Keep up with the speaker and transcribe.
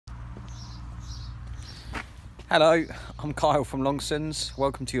Hello, I'm Kyle from Longsons.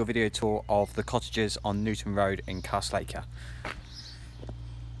 Welcome to your video tour of the cottages on Newton Road in Castle Acre.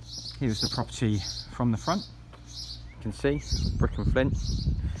 Here's the property from the front. You can see brick and flint.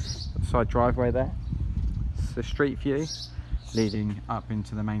 Got the side driveway there. It's the street view leading up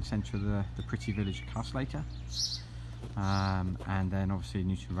into the main centre of the pretty village of Castle Acre. And then obviously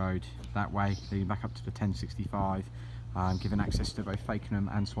Newton Road that way, leading back up to the 1065, giving access to both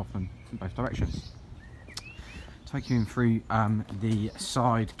Fakenham and Swaffham in both directions. Take you in through the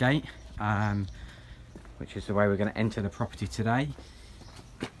side gate, which is the way we're going to enter the property today.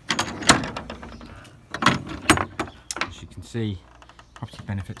 As you can see, property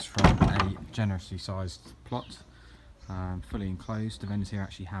benefits from a generously sized plot, fully enclosed. The vendors here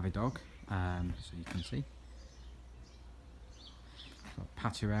actually have a dog, so you can see. Got a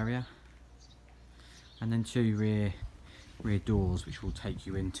patio area, and then two rear doors which will take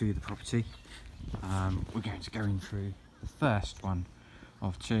you into the property. We're going to go in through the first one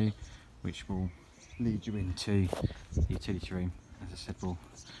of two, which will lead you into the utility room. As I said, we'll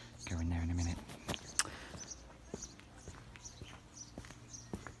go in there in a minute. As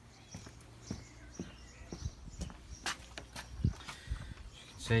you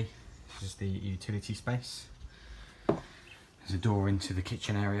can see, this is the utility space. There's a door into the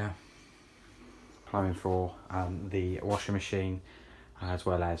kitchen area, plumbing for the washing machine, as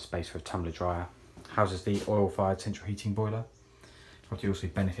well as space for a tumbler dryer. Houses the oil-fired central heating boiler. Property also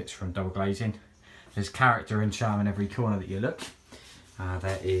benefits from double glazing. There's character and charm in every corner that you look.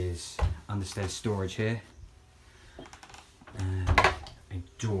 There is understairs storage here, and a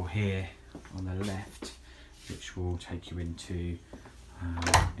door here on the left, which will take you into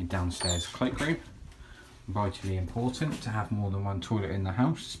a downstairs cloakroom. Vitally important to have more than one toilet in the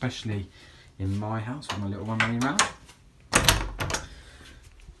house, especially in my house with my little one running around.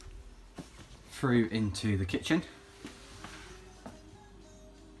 Through into the kitchen.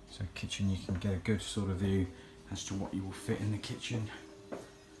 So kitchen, you can get a good sort of view as to what you will fit in the kitchen.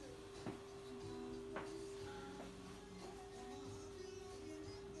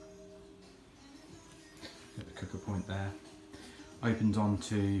 Got the cooker point there. Opens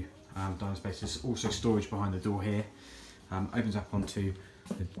onto dining space. There's also storage behind the door here. Opens up onto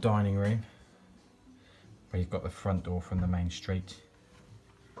the dining room, where you've got the front door from the main street,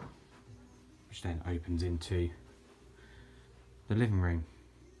 which then opens into the living room.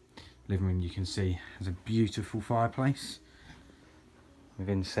 Living room, you can see, has a beautiful fireplace with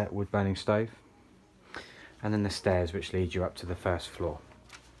inset wood burning stove, and then the stairs which lead you up to the first floor.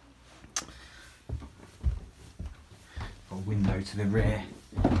 Got a window to the rear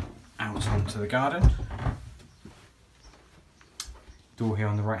out onto the garden. Door here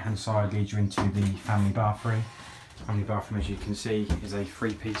on the right hand side leads you into the family bathroom. Family bathroom, as you can see, is a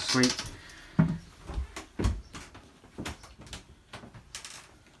 3-piece suite.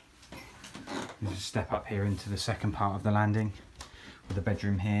 There's a step up here into the second part of the landing with a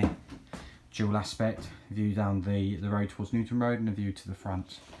bedroom here, dual aspect, view down the road towards Newton Road and a view to the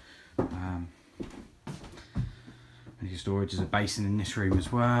front. And your storage is a basin in this room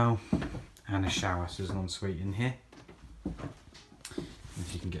as well, and a shower, so there's an ensuite in here.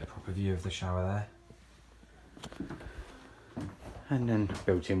 If you can get a proper view of the shower there. And then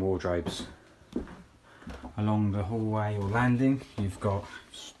built-in wardrobes. Along the hallway or landing, you've got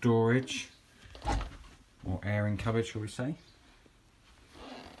storage, or airing cupboard, shall we say.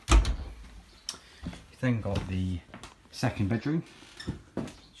 You've then got the second bedroom, which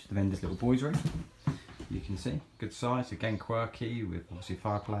is the vendor's little boys' room. You can see, good size, again quirky, with obviously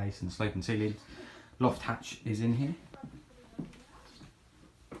fireplace and sloping ceilings. Loft hatch is in here.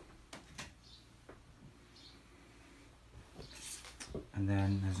 And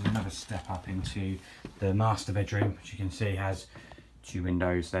then there's another step up into the master bedroom, which you can see has two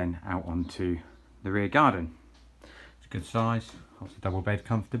windows then out onto the rear garden. It's a good size, obviously double bed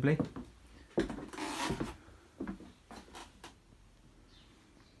comfortably.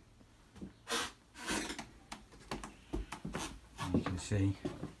 And you can see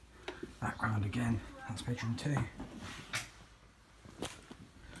background again, that's bedroom 2.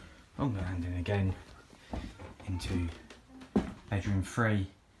 On the landing again into bedroom 3,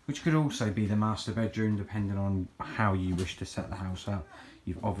 which could also be the master bedroom depending on how you wish to set the house up.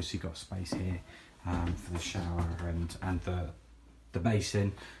 You've obviously got space here for the shower and the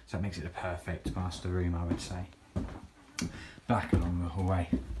basin, so it makes it a perfect master room, I would say. Back along the hallway,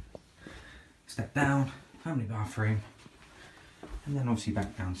 step down, family bathroom, and then obviously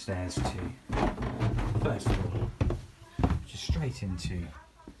back downstairs to the first floor, which is straight into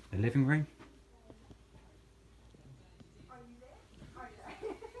the living room.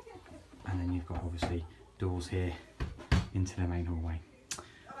 And then you've got obviously doors here into the main hallway.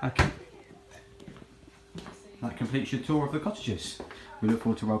 Okay, that completes your tour of the cottages. We look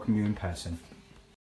forward to welcoming you in person.